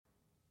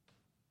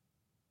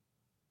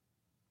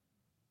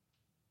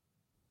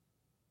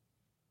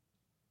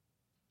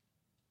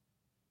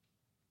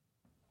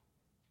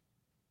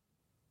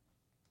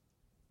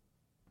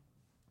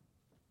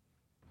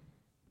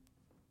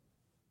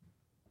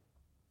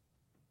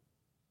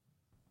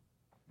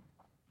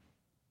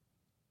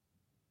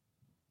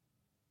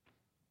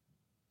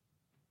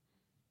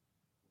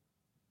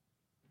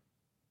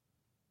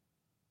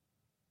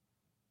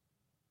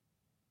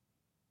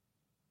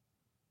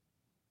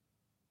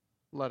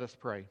Let us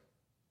pray.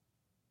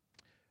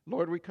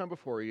 Lord, we come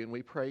before you and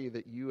we pray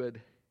that you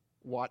would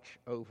watch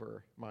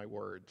over my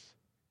words.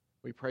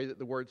 We pray that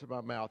the words of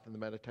my mouth and the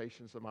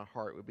meditations of my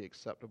heart would be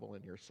acceptable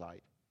in your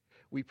sight.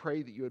 We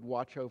pray that you would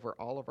watch over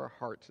all of our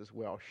hearts as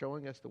well,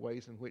 showing us the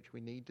ways in which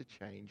we need to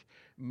change,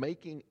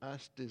 making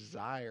us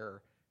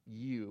desire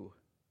you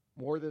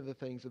more than the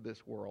things of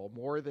this world,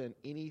 more than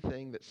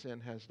anything that sin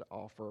has to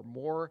offer,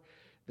 more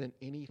than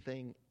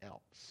anything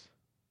else.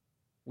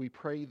 We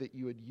pray that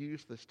you would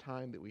use this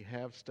time that we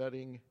have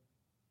studying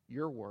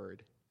your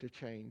word to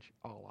change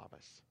all of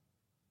us.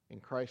 In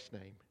Christ's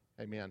name,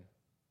 amen.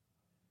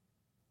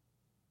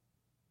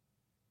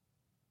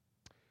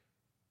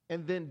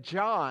 And then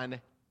John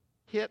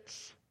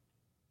hits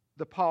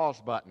the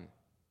pause button.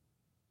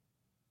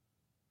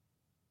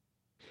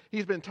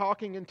 He's been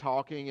talking and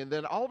talking, and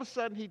then all of a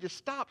sudden he just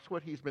stops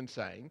what he's been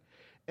saying,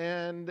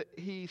 and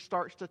he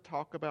starts to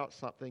talk about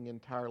something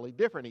entirely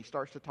different. He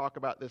starts to talk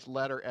about this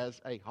letter as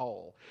a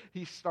whole.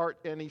 He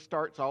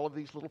starts all of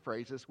these little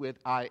phrases with,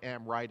 I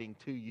am writing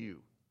to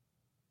you.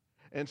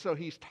 And so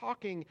he's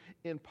talking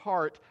in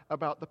part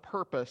about the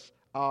purpose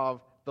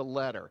of the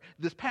letter.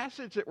 This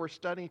passage that we're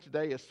studying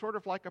today is sort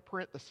of like a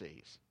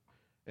parenthesis.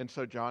 And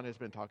so John has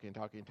been talking,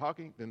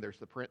 then there's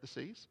the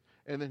parentheses,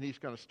 and then he's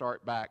going to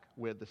start back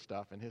with the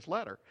stuff in his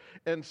letter.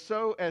 And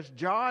so as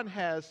John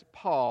has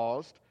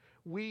paused,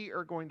 we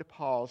are going to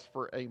pause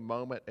for a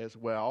moment as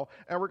well,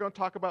 and we're going to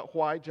talk about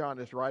why John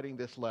is writing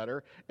this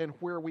letter and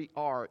where we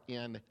are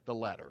in the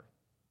letter.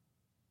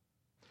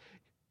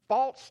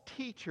 False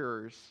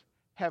teachers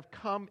have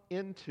come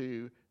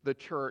into the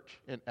church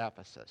in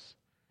Ephesus,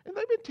 and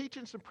they've been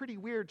teaching some pretty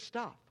weird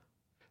stuff.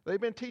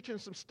 They've been teaching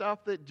some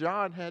stuff that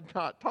John had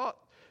not taught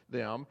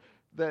them,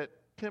 that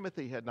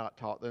Timothy had not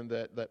taught them,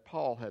 that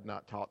Paul had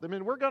not taught them.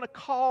 And we're going to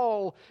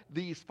call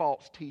these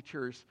false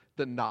teachers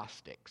the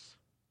Gnostics.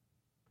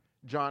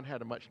 John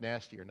had a much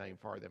nastier name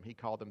for them. He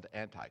called them the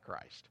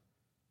Antichrist.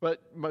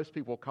 But most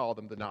people call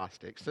them the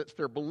Gnostics, since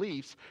their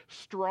beliefs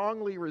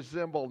strongly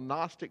resemble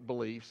Gnostic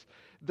beliefs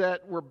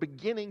that were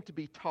beginning to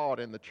be taught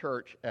in the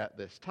church at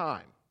this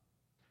time.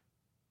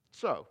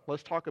 So,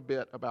 let's talk a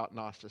bit about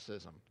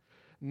Gnosticism.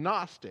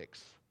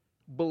 Gnostics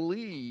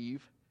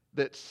believe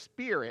that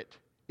spirit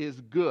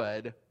is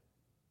good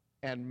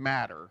and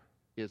matter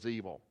is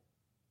evil.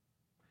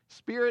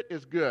 Spirit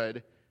is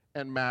good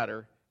and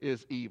matter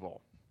is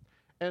evil.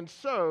 And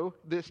so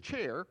this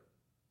chair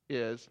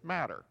is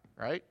matter,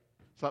 right?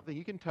 Something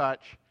you can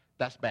touch,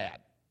 that's bad.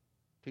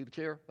 See the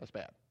chair? That's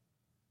bad.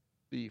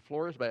 The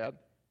floor is bad.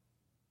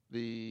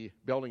 The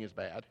building is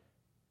bad.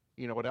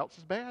 You know what else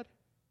is bad?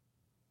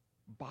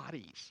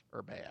 Bodies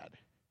are bad.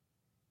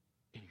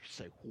 And you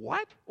say,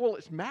 what? Well,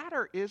 it's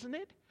matter, isn't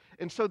it?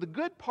 And so the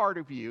good part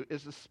of you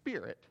is the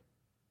spirit,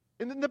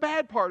 and then the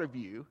bad part of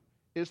you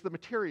is the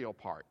material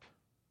part.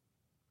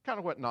 Kind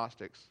of what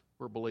Gnostics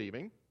were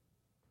believing.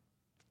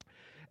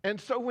 And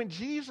so when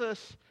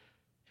Jesus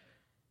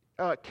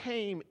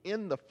came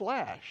in the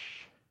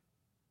flesh,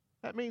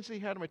 that means he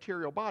had a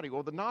material body.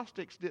 Well, the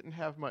Gnostics didn't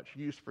have much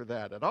use for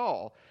that at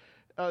all.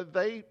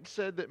 They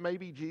said that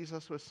maybe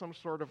Jesus was some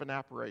sort of an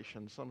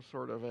apparition, some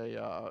sort of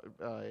a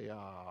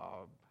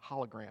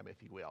hologram,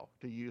 if you will,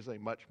 to use a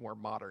much more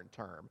modern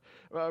term.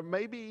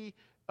 Maybe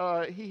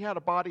he had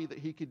a body that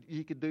he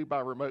could do by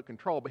remote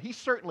control, but he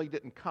certainly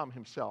didn't come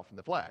himself in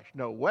the flesh.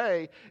 No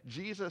way.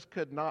 Jesus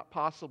could not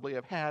possibly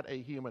have had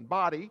a human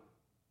body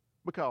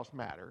because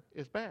matter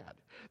is bad.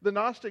 The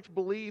Gnostics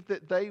believed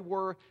that they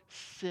were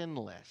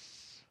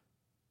sinless.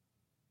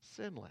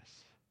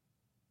 Sinless.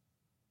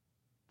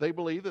 They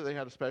believed that they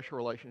had a special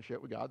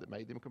relationship with God that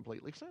made them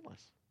completely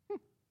sinless.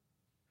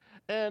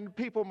 And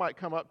people might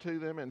come up to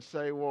them and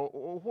say, well,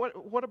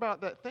 what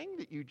about that thing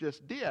that you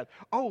just did?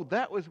 Oh,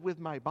 that was with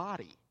my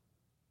body.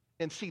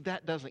 And see,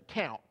 that doesn't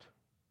count.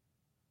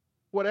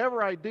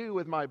 Whatever I do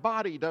with my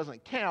body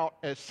doesn't count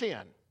as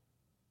sin.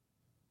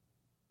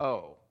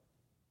 Oh,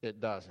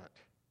 it doesn't.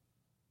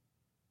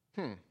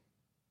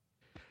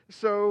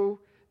 So,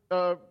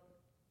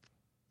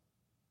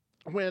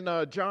 when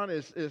John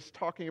is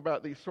talking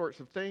about these sorts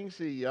of things,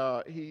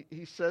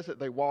 he says that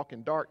they walk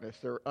in darkness.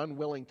 They're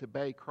unwilling to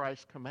obey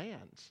Christ's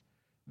commands.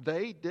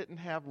 They didn't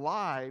have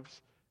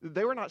lives.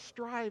 They were not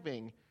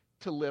striving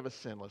to live a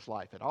sinless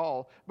life at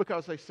all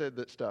because they said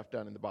that stuff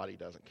done in the body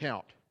doesn't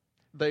count.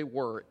 They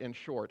were, in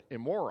short,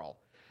 immoral.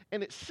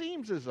 And it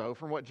seems as though,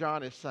 from what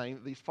John is saying,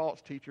 that these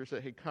false teachers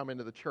that had come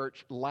into the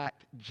church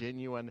lacked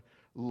genuine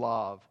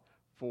love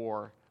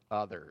for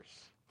others.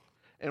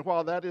 And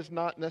while that is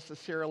not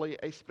necessarily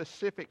a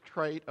specific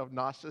trait of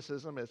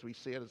Gnosticism as we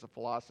see it as a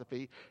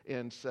philosophy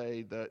in,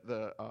 say,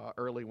 the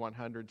early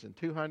 100s and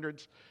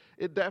 200s,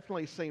 it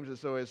definitely seems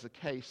as though it's the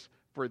case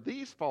for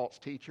these false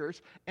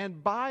teachers,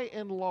 and by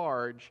and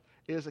large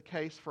is a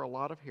case for a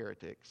lot of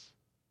heretics.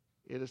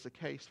 It is a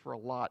case for a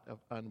lot of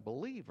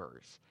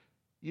unbelievers.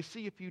 You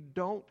see, if you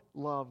don't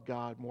love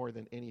God more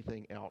than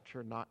anything else,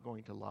 you're not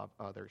going to love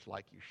others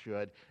like you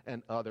should,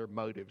 and other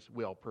motives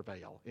will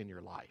prevail in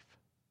your life.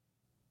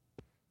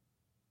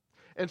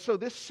 And so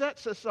this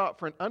sets us up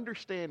for an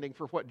understanding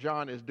for what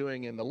John is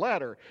doing in the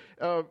letter.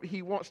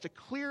 He wants to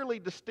clearly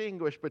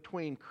distinguish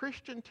between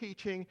Christian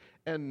teaching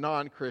and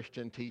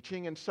non-Christian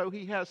teaching. And so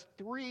he has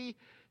 3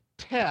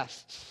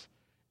 tests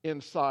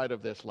inside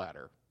of this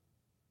letter.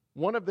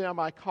 One of them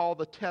I call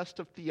the test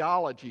of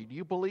theology. Do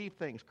you believe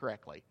things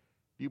correctly?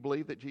 Do you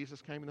believe that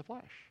Jesus came in the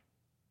flesh?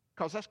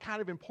 Because that's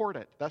kind of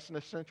important. That's an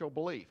essential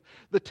belief.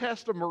 The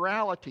test of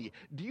morality.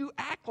 Do you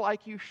act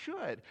like you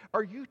should?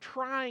 Are you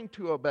trying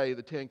to obey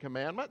the 10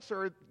 Commandments?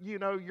 Or,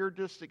 you're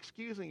just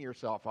excusing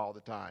yourself all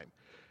the time?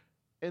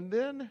 And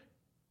then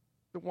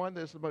the one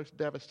that's the most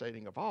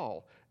devastating of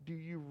all. Do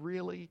you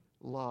really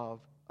love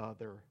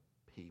other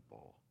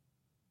people?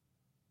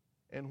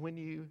 And when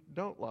you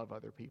don't love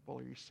other people,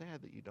 are you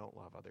sad that you don't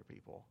love other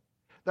people?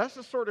 That's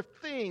the sort of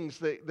things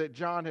that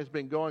John has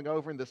been going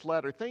over in this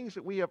letter, things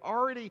that we have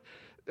already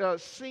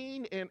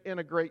seen in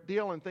a great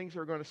deal, and things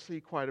we're going to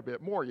see quite a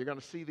bit more. You're going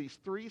to see these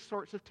 3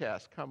 sorts of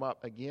tests come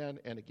up again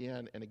and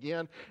again and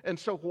again. And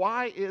so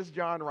why is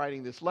John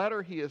writing this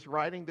letter? He is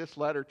writing this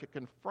letter to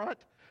confront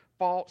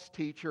false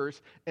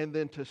teachers and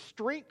then to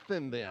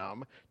strengthen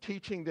them,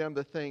 teaching them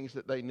the things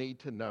that they need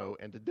to know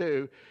and to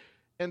do.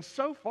 And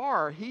so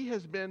far, he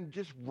has been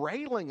just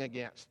railing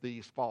against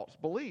these false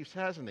beliefs,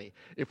 hasn't he?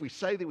 If we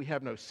say that we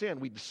have no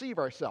sin, we deceive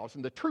ourselves,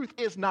 and the truth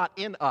is not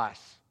in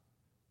us.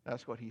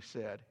 That's what he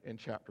said in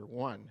chapter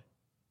 1.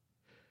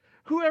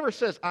 Whoever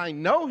says, I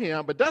know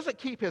him, but doesn't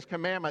keep his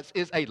commandments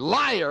is a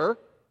liar,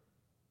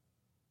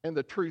 and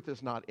the truth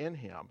is not in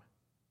him.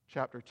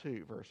 Chapter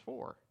 2, verse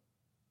 4.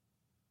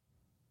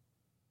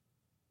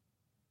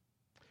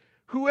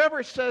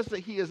 Whoever says that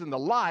he is in the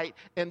light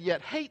and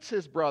yet hates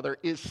his brother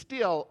is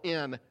still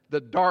in the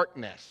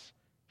darkness.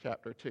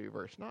 Chapter 2,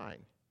 verse 9.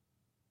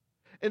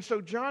 And so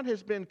John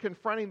has been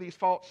confronting these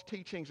false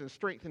teachings and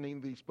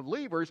strengthening these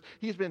believers.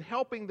 He's been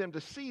helping them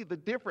to see the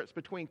difference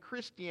between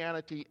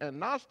Christianity and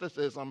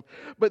Gnosticism.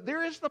 But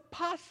there is the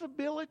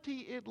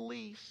possibility, at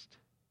least,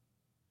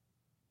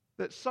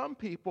 that some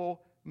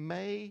people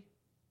may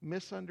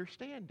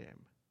misunderstand him.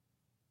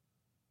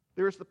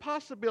 There is the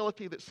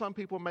possibility that some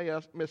people may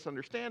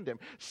misunderstand him.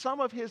 Some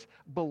of his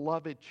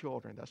beloved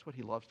children, that's what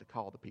he loves to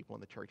call the people in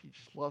the church. He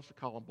just loves to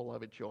call them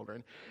beloved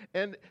children.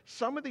 And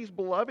some of these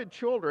beloved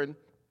children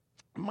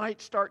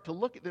might start to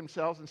look at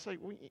themselves and say,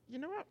 well, you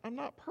know what? I'm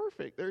not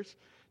perfect. There's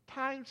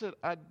times that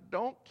I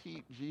don't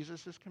keep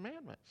Jesus'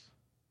 commandments.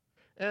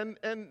 And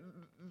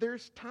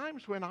there's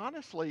times when,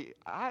 honestly,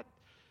 I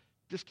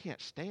just can't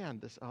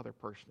stand this other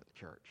person at the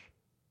church.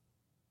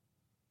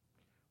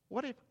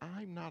 What if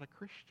I'm not a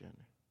Christian?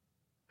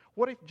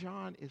 What if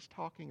John is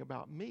talking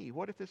about me?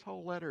 What if this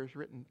whole letter is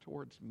written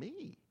towards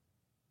me?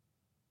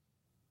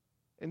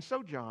 And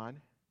so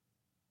John,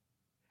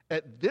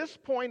 at this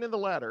point in the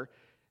letter,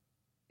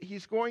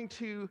 he's going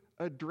to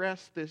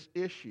address this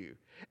issue.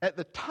 At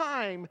the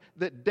time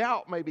that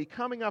doubt may be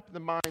coming up in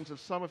the minds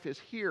of some of his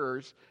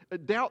hearers, a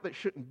doubt that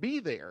shouldn't be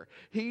there,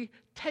 he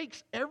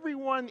takes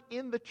everyone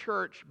in the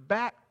church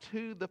back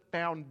to the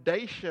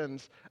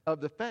foundations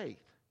of the faith.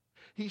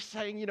 He's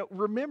saying,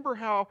 remember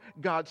how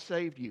God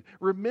saved you.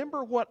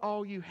 Remember what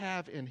all you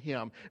have in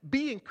him.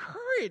 Be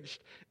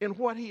encouraged in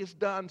what he has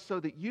done so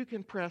that you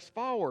can press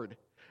forward,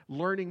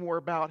 learning more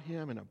about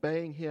him and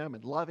obeying him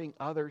and loving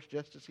others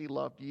just as he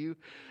loved you.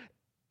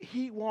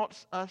 He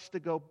wants us to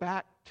go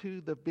back to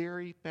the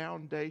very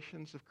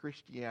foundations of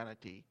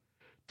Christianity,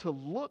 to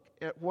look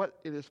at what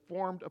it is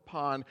formed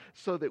upon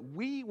so that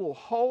we will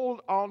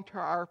hold on to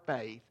our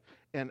faith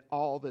and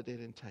all that it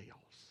entails.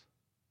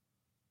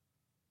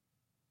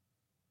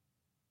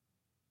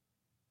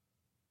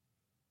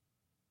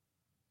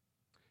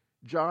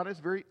 John is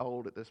very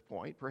old at this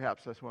point.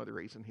 Perhaps that's one of the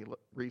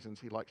reasons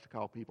he likes to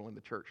call people in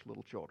the church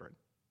little children.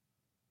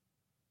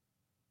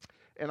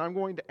 And I'm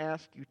going to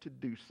ask you to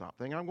do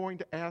something. I'm going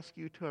to ask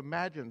you to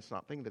imagine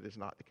something that is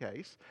not the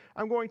case.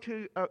 I want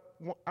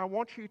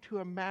you to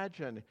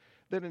imagine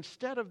that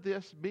instead of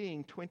this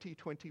being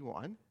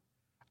 2021,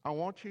 I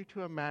want you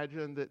to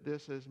imagine that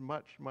this is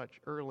much,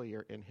 much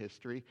earlier in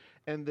history,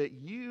 and that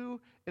you,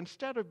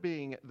 instead of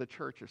being the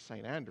Church of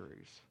St.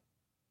 Andrews,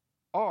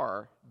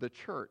 are the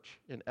church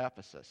in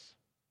Ephesus.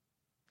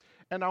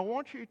 And I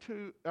want you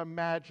to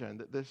imagine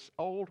that this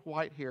old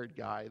white-haired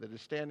guy that is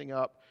standing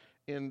up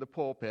in the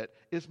pulpit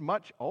is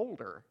much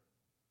older,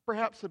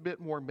 perhaps a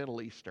bit more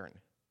Middle Eastern.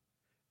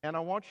 And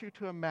I want you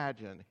to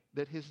imagine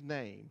that his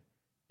name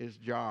is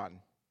John.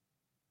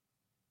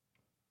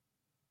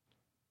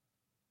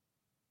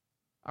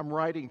 I'm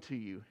writing to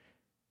you,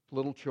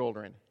 little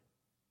children,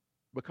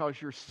 because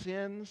your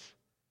sins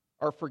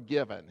are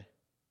forgiven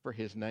for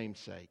his name's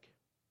sake.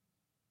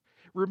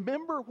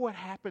 Remember what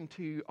happened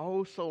to you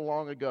so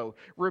long ago.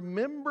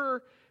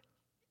 Remember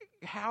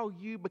how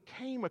you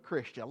became a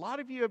Christian. A lot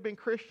of you have been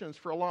Christians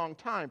for a long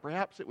time.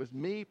 Perhaps it was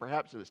me,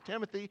 perhaps it was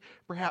Timothy,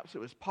 perhaps it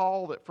was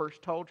Paul that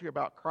first told you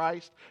about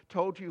Christ,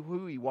 told you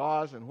who he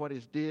was and what he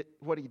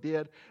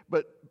did.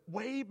 But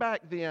way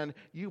back then,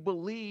 you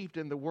believed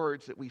in the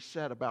words that we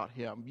said about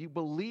him. You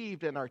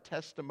believed in our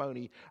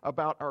testimony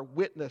about our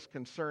witness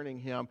concerning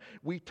him.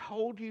 We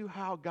told you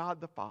how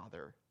God the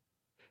Father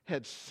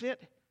had sent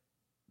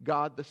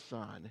God the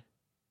Son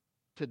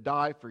to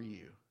die for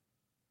you.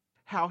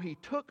 How he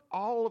took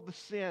all of the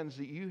sins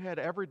that you had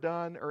ever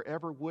done or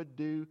ever would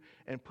do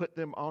and put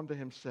them onto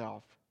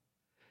himself.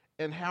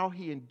 And how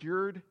he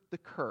endured the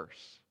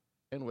curse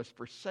and was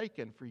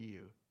forsaken for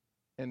you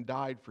and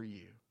died for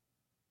you.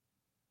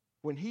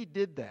 When he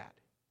did that,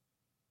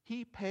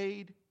 he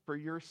paid for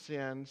your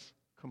sins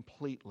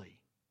completely.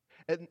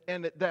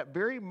 And at that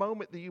very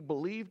moment that you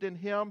believed in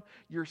him,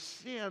 your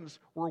sins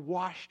were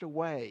washed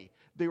away.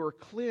 They were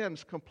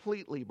cleansed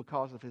completely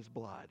because of his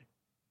blood.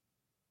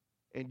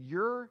 And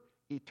your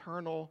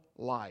eternal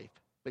life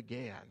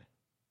began.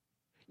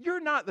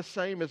 You're not the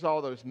same as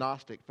all those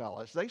Gnostic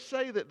fellas. They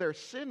say that they're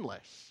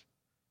sinless.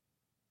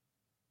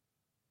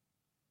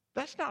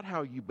 That's not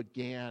how you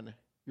began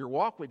your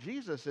walk with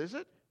Jesus, is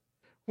it?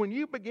 When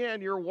you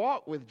began your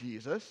walk with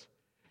Jesus,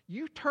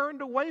 you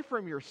turned away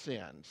from your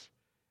sins.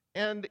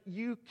 And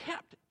you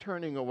kept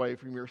turning away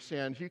from your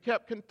sins. You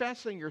kept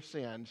confessing your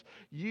sins.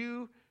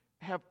 You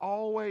have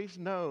always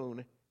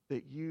known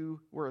that you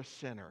were a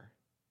sinner.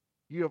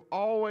 You have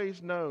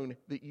always known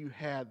that you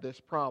had this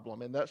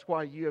problem, and that's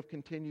why you have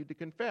continued to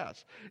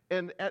confess.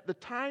 And at the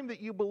time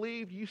that you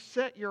believed, you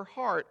set your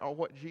heart on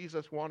what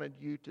Jesus wanted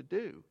you to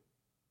do.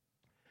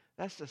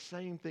 That's the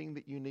same thing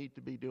that you need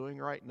to be doing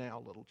right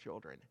now, little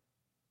children.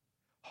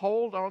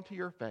 Hold on to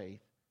your faith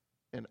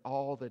and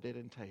all that it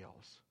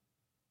entails.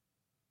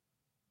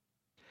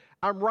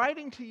 I'm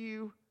writing to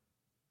you,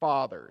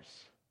 fathers,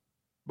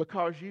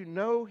 because you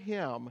know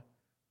him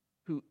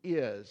who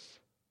is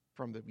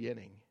from the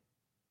beginning.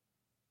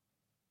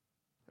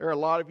 There are a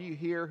lot of you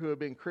here who have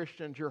been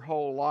Christians your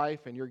whole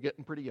life and you're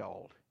getting pretty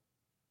old.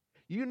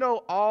 You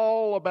know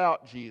all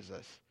about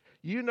Jesus.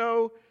 You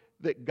know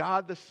that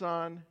God the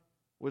Son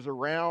was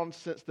around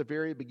since the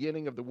very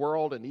beginning of the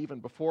world and even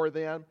before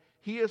then.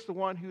 He is the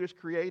one who has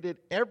created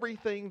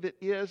everything that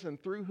is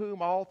and through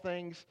whom all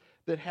things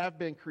that have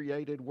been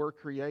created were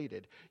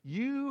created.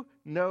 You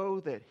know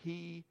that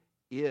he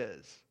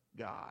is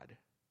God.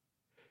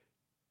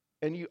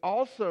 And you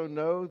also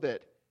know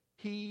that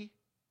he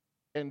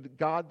and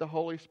God the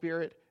Holy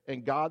Spirit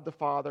and God the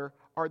Father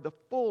are the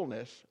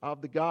fullness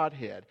of the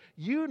Godhead.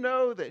 You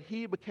know that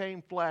he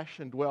became flesh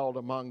and dwelled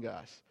among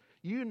us.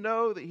 You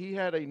know that he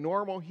had a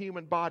normal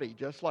human body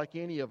just like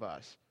any of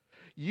us.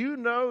 You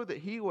know that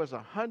he was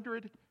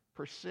 100%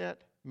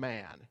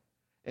 man.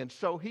 And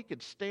so he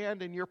could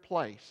stand in your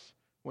place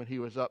when he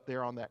was up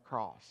there on that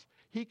cross.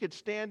 He could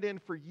stand in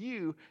for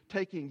you,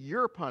 taking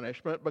your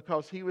punishment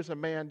because he was a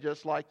man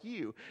just like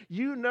you.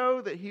 You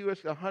know that he was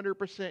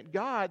 100%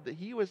 God, that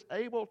he was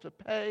able to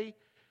pay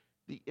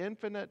the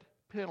infinite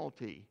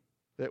penalty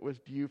that was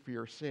due for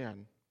your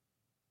sin.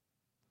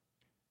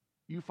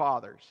 You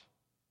fathers,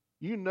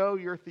 you know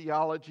your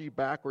theology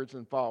backwards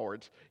and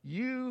forwards.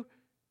 You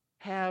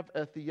have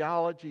a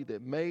theology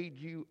that made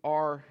you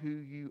are who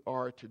you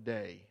are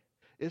today.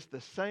 It's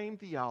the same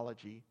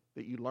theology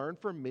that you learned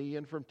from me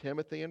and from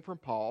Timothy and from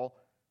Paul,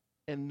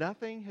 and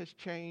nothing has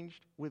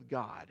changed with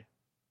God.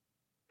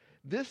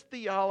 This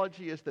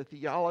theology is the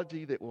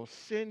theology that will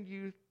see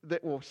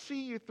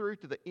you through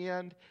to the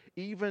end,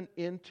 even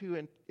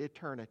into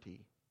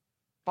eternity.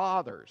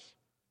 Fathers,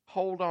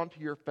 hold on to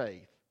your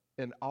faith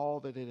and all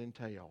that it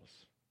entails.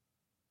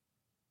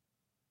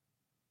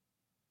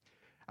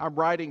 I'm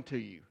writing to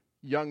you,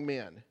 young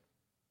men,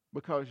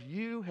 because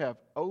you have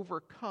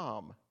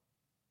overcome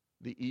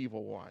the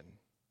evil one.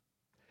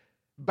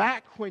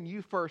 Back when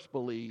you first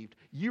believed,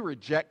 you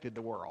rejected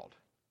the world.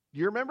 Do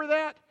you remember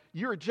that?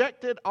 You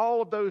rejected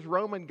all of those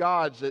Roman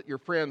gods that your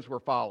friends were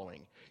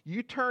following.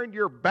 You turned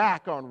your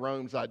back on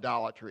Rome's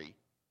idolatry,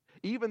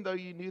 even though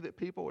you knew that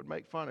people would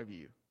make fun of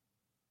you.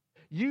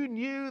 You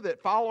knew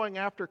that following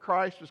after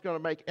Christ was going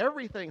to make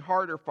everything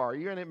harder for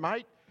you, and it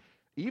might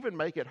even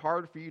make it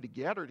hard for you to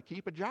get or to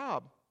keep a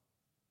job.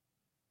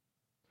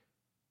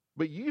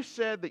 But you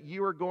said that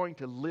you were going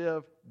to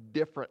live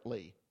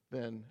differently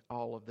than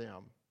all of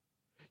them.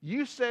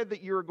 You said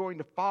that you were going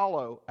to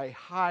follow a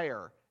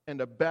higher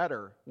and a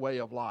better way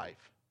of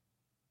life.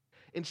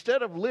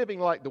 Instead of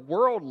living like the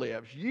world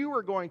lives, you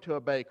were going to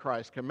obey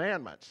Christ's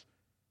commandments.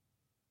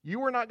 You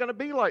were not going to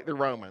be like the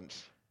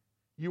Romans.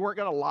 You weren't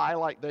going to lie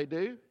like they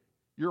do.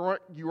 You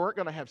weren't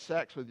going to have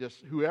sex with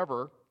just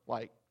whoever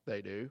like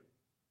they do.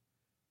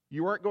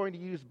 You weren't going to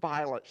use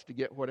violence to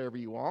get whatever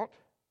you want.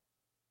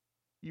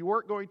 You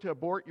weren't going to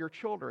abort your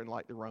children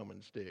like the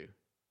Romans do.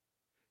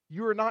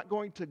 You were not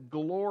going to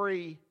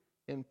glory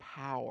in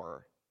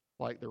power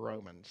like the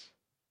Romans.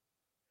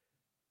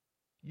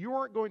 You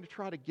weren't going to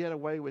try to get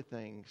away with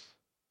things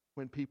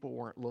when people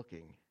weren't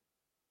looking.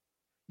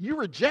 You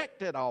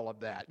rejected all of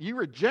that. You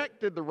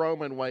rejected the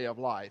Roman way of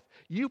life.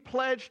 You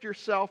pledged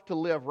yourself to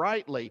live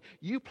rightly.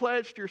 You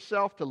pledged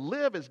yourself to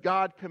live as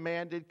God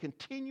commanded,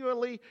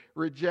 continually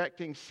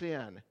rejecting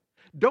sin.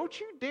 Don't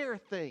you dare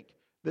think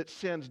that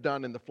sins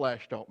done in the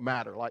flesh don't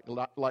matter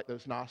like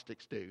those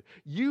Gnostics do.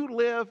 You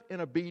live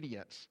in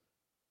obedience.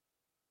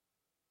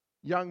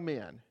 Young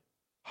men,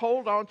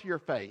 hold on to your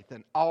faith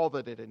and all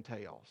that it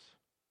entails.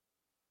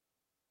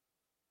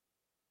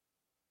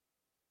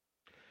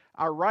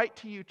 I write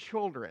to you,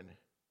 children,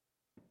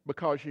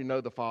 because you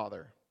know the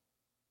Father.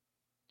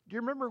 Do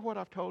you remember what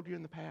I've told you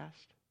in the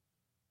past?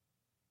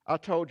 I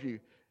told you,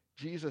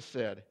 Jesus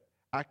said,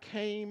 I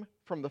came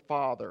from the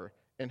Father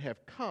and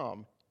have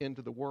come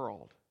into the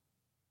world.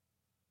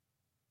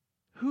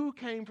 Who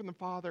came from the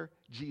Father?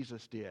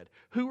 Jesus did.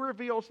 Who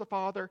reveals the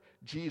Father?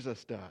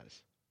 Jesus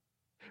does.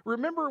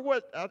 Remember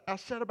what I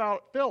said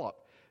about Philip.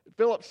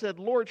 Philip said,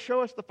 Lord,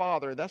 show us the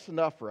Father. That's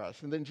enough for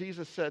us. And then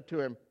Jesus said to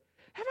him,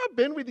 have I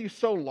been with you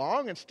so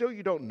long and still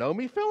you don't know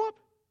me, Philip?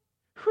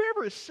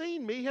 Whoever has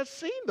seen me has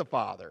seen the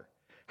Father.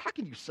 How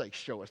can you say,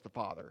 show us the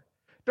Father?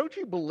 Don't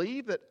you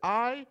believe that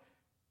I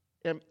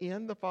am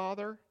in the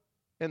Father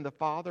and the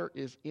Father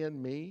is in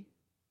me?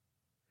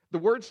 The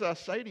words that I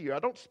say to you, I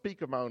don't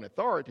speak of my own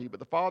authority, but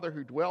the Father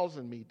who dwells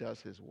in me does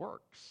his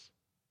works.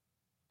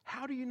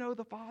 How do you know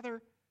the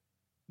Father?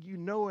 You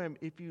know him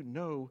if you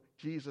know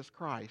Jesus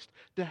Christ.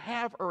 To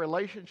have a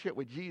relationship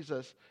with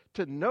Jesus,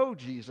 to know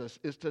Jesus,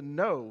 is to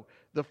know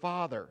the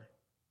Father.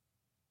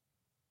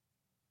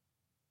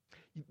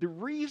 The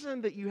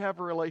reason that you have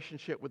a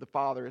relationship with the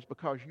Father is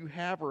because you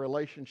have a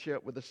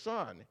relationship with the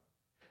Son.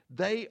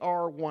 They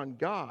are one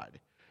God.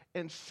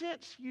 And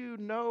since you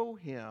know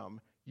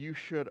him, you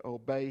should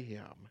obey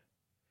him.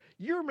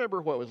 You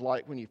remember what it was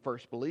like when you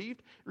first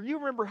believed? Or you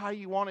remember how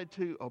you wanted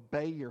to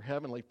obey your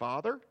Heavenly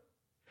Father?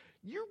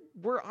 You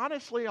were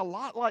honestly a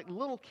lot like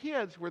little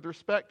kids with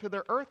respect to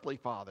their earthly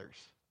fathers.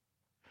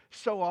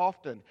 So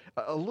often,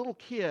 a little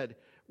kid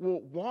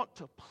will want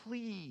to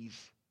please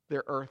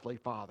their earthly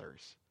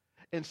fathers.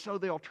 And so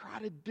they'll try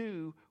to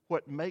do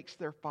what makes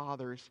their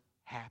fathers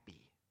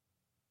happy.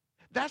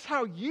 That's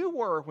how you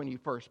were when you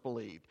first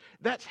believed.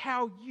 That's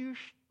how you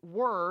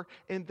were,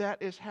 and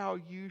that is how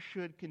you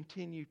should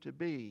continue to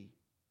be.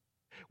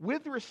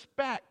 With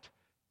respect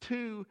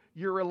to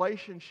your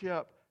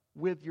relationship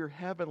with your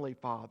Heavenly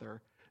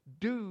Father,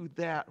 do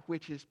that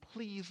which is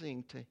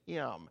pleasing to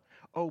him.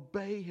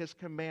 Obey his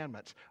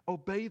commandments.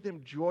 Obey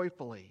them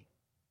joyfully.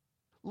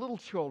 Little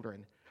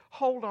children,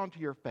 hold on to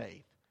your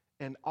faith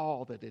and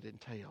all that it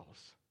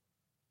entails.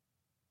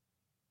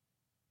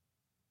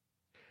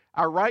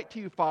 I write to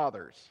you,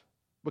 fathers,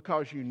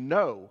 because you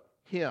know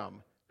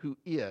him who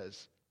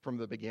is from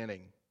the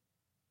beginning.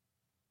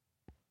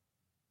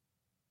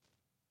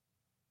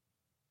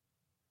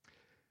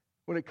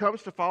 When it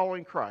comes to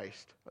following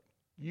Christ,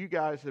 you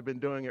guys have been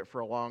doing it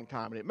for a long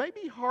time, and it may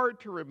be hard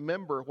to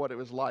remember what it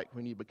was like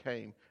when you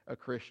became a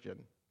Christian.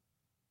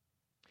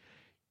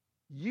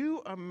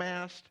 You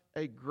amassed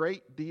a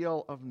great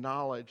deal of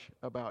knowledge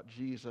about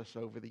Jesus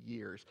over the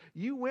years.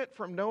 You went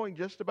from knowing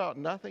just about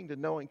nothing to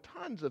knowing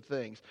tons of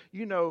things.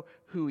 You know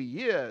who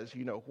he is,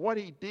 you know what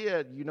he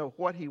did, you know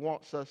what he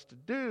wants us to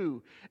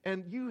do,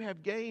 and you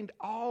have gained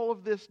all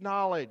of this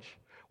knowledge.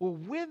 Well,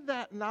 with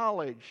that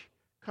knowledge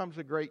comes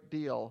a great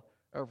deal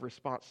of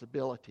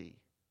responsibility,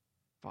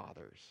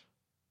 fathers.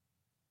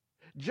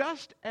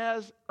 Just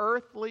as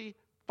earthly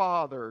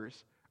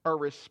fathers are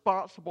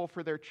responsible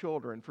for their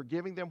children, for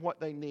giving them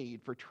what they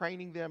need, for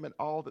training them in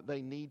all that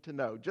they need to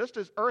know. Just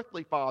as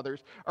earthly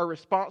fathers are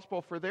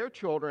responsible for their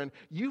children,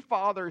 you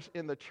fathers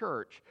in the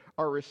church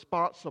are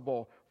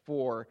responsible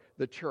for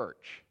the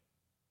church.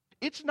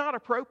 It's not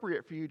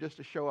appropriate for you just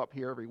to show up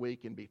here every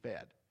week and be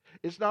fed.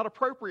 It's not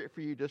appropriate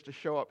for you just to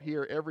show up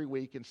here every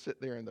week and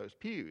sit there in those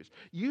pews.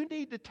 You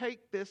need to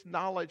take this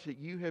knowledge that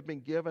you have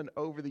been given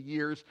over the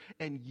years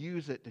and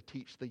use it to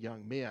teach the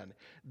young men.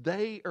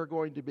 They are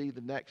going to be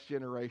the next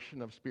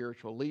generation of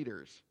spiritual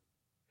leaders.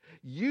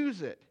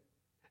 Use it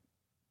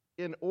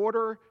in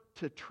order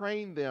to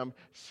train them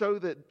so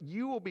that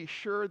you will be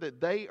sure that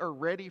they are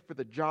ready for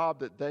the job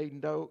that they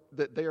know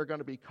that they are going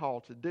to be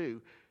called to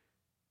do.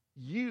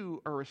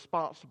 You are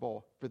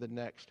responsible for the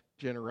next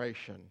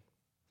generation.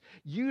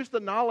 Use the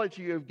knowledge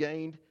you have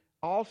gained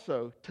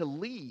also to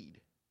lead.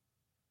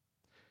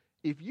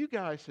 If you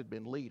guys had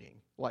been leading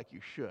like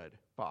you should,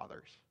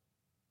 fathers,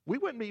 we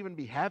wouldn't even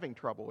be having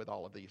trouble with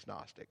all of these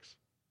Gnostics.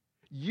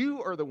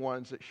 You are the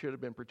ones that should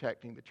have been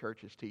protecting the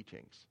church's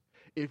teachings.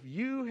 If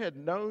you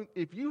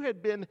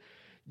had been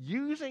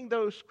using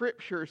those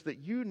scriptures that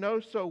you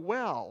know so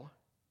well,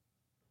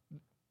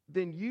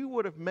 then you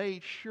would have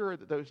made sure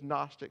that those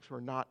Gnostics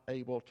were not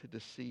able to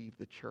deceive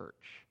the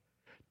church.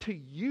 To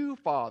you,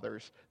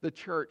 fathers, the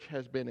church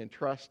has been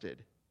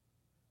entrusted.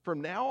 From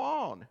now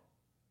on,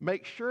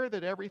 make sure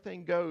that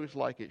everything goes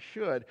like it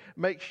should.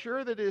 Make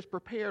sure that it is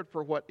prepared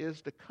for what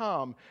is to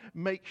come.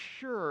 Make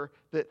sure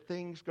that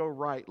things go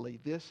rightly.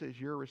 This is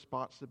your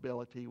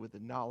responsibility with the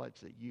knowledge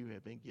that you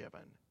have been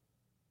given.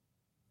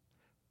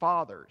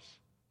 Fathers,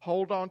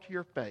 hold on to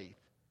your faith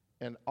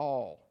and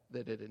all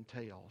that it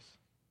entails.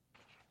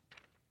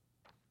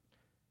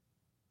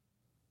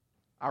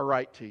 I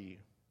write to you,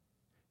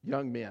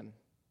 young men,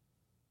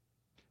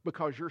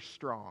 because you're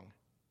strong,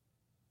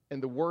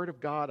 and the Word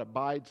of God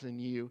abides in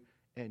you,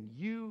 and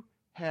you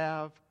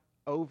have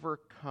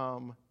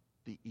overcome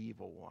the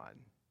evil one.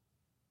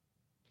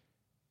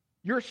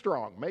 You're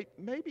strong,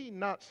 maybe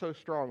not so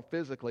strong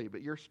physically,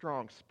 but you're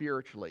strong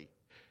spiritually.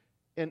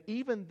 And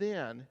even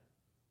then,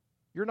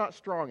 you're not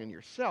strong in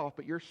yourself,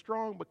 but you're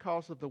strong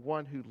because of the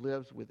one who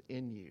lives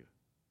within you.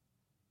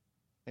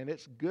 And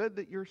it's good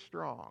that you're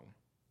strong,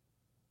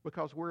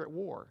 because we're at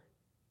war.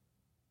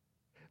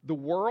 The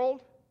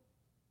world,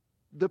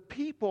 the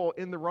people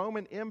in the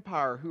Roman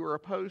Empire who are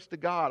opposed to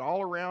God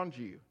all around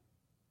you,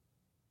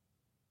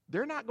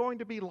 they're not going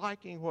to be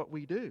liking what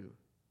we do.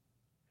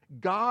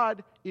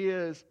 God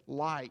is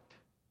light.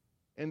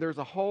 And there's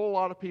a whole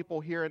lot of people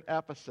here in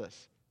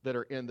Ephesus that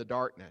are in the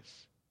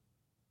darkness.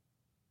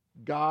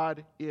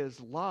 God is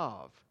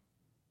love.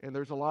 And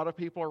there's a lot of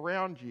people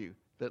around you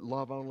that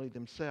love only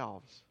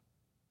themselves.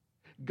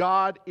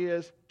 God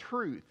is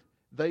truth.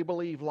 They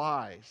believe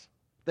lies.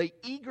 They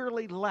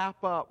eagerly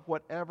lap up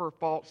whatever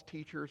false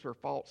teachers or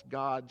false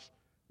gods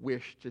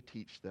wish to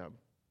teach them.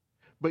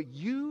 But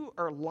you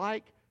are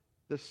like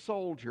the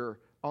soldier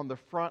on the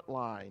front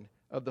line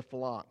of the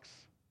phalanx.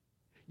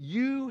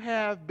 You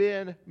have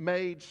been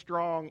made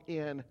strong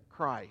in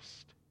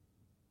Christ.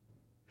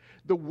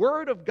 The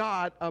Word of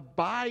God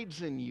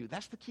abides in you.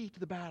 That's the key to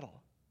the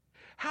battle.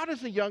 How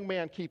does a young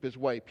man keep his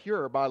way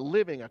pure? By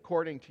living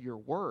according to your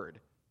Word.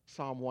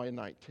 Psalm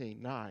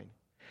 119:9.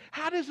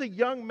 How does a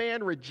young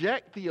man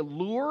reject the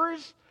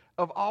allures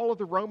of all of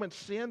the Roman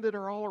sin that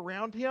are all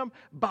around him?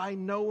 By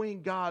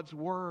knowing God's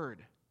Word.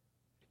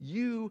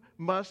 You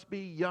must be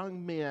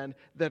young men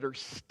that are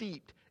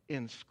steeped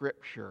in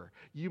Scripture.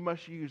 You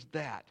must use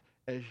that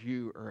as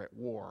you are at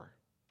war.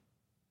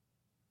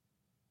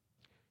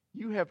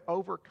 You have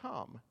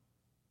overcome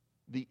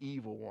the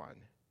evil one.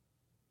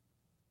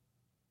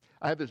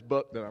 I have this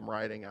book that I'm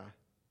writing. I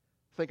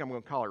think I'm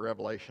going to call it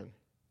Revelation.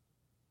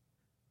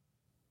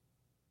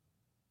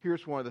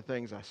 Here's one of the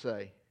things I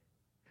say.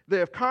 They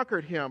have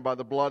conquered him by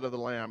the blood of the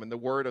Lamb and the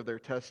word of their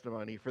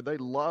testimony, for they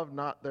love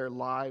not their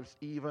lives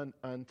even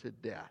unto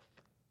death.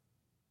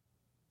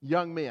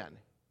 Young men,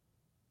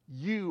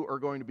 you are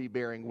going to be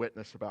bearing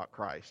witness about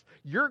Christ.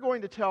 You're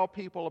going to tell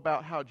people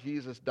about how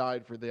Jesus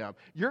died for them.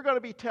 You're going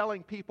to be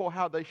telling people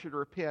how they should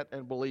repent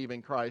and believe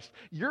in Christ.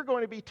 You're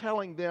going to be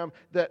telling them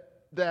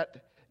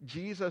that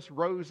Jesus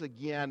rose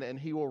again and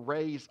he will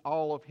raise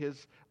all of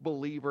his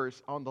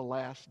believers on the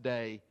last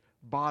day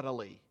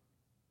bodily.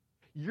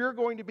 You're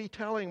going to be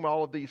telling them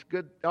all of this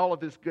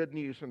good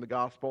news from the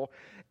gospel,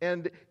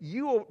 and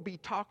you will be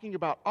talking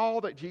about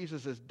all that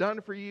Jesus has done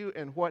for you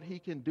and what he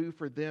can do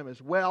for them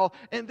as well.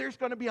 And there's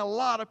going to be a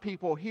lot of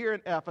people here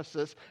in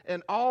Ephesus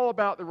and all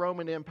about the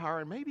Roman Empire,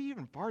 and maybe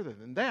even farther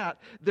than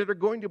that are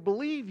going to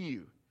believe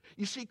you.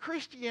 You see,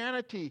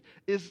 Christianity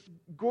is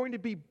going to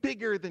be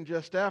bigger than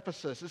just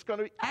Ephesus. It's going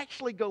to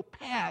actually go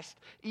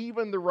past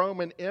even the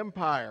Roman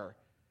Empire.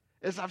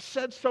 As I've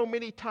said so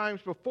many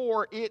times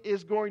before, it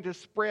is going to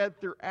spread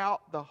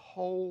throughout the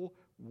whole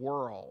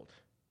world.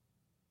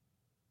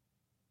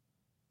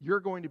 You're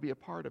going to be a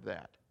part of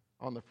that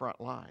on the front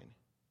line.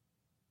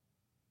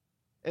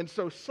 And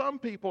so some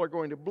people are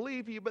going to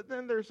believe you, but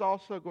then there's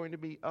also going to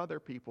be other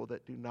people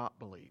that do not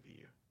believe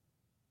you.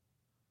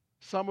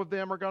 Some of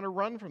them are going to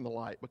run from the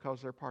light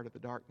because they're part of the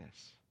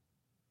darkness.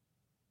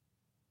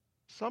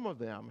 Some of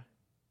them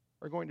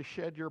are going to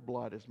shed your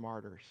blood as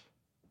martyrs.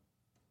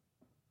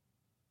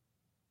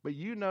 But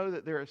you know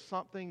that there is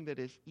something that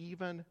is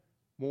even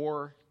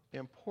more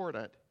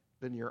important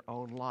than your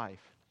own life,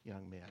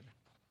 young men.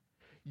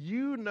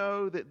 You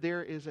know that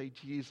there is a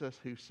Jesus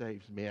who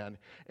saves men,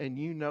 and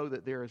you know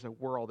that there is a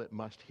world that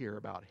must hear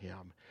about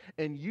him.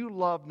 And you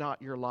love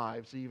not your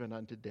lives even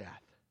unto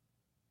death.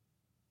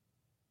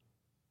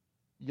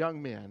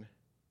 Young men,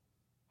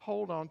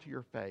 hold on to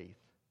your faith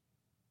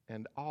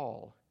and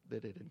all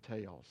that it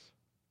entails.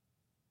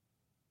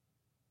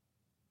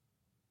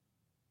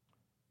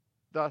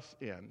 Thus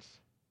ends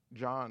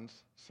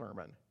John's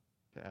sermon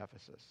to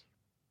Ephesus.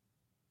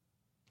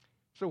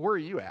 So where are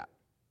you at?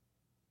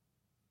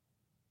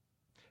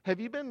 Have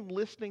you been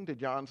listening to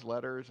John's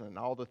letters and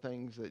all the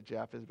things that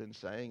Jeff has been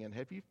saying, and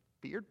have you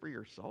feared for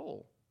your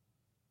soul?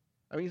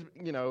 I mean,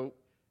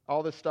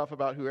 all this stuff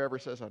about whoever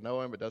says, I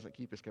know him, but doesn't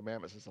keep his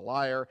commandments is a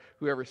liar.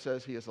 Whoever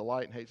says he is the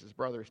light and hates his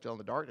brother is still in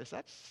the darkness.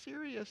 That's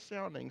serious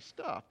sounding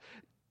stuff.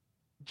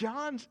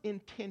 John's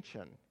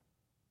intention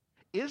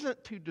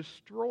isn't to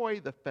destroy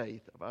the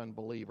faith of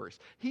unbelievers.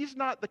 He's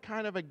not the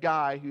kind of a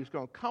guy who's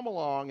going to come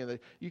along and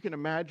you can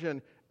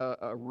imagine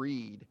a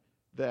reed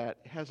that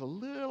has a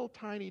little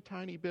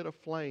tiny bit of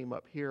flame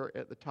up here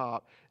at the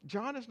top.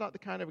 John is not the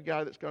kind of a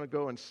guy that's going to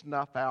go and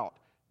snuff out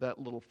that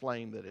little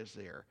flame that is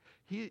there.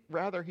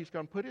 Rather, he's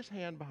going to put his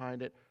hand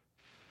behind it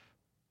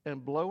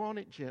and blow on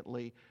it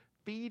gently,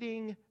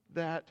 feeding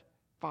that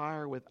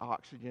fire with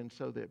oxygen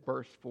so that it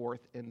bursts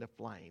forth into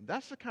flame.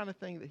 That's the kind of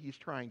thing that he's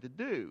trying to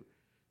do.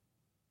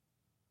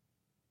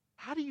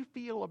 How do you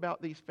feel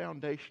about these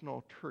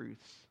foundational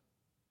truths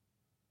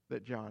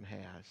that John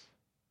has?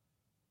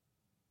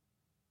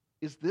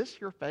 Is this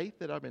your faith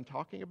that I've been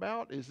talking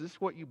about? Is this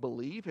what you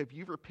believe? Have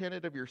you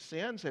repented of your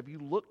sins? Have you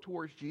looked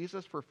towards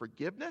Jesus for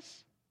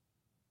forgiveness?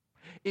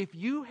 If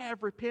you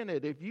have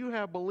repented, if you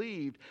have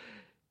believed,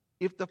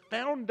 if the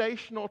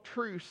foundational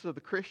truths of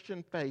the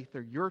Christian faith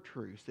are your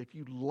truths, if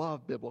you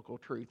love biblical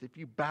truth, if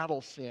you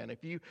battle sin,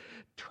 if you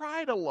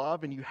try to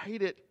love and you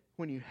hate it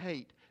when you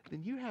hate,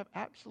 then you have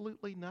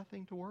absolutely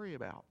nothing to worry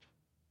about.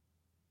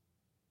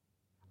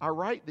 I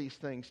write these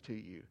things to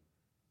you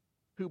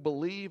who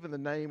believe in the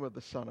name of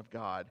the Son of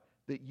God,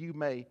 that you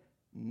may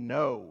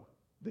know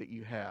that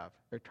you have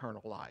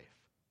eternal life.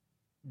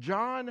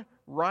 John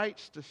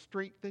writes to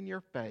strengthen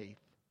your faith,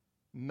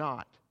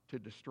 not to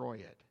destroy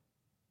it.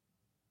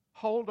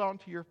 Hold on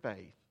to your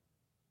faith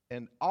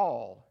and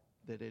all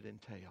that it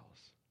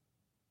entails.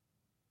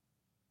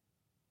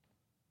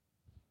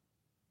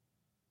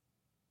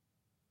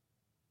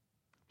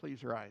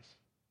 Please rise.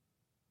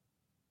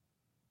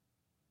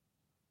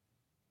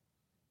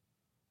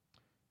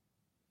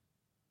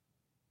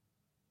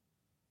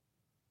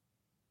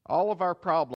 All of our problems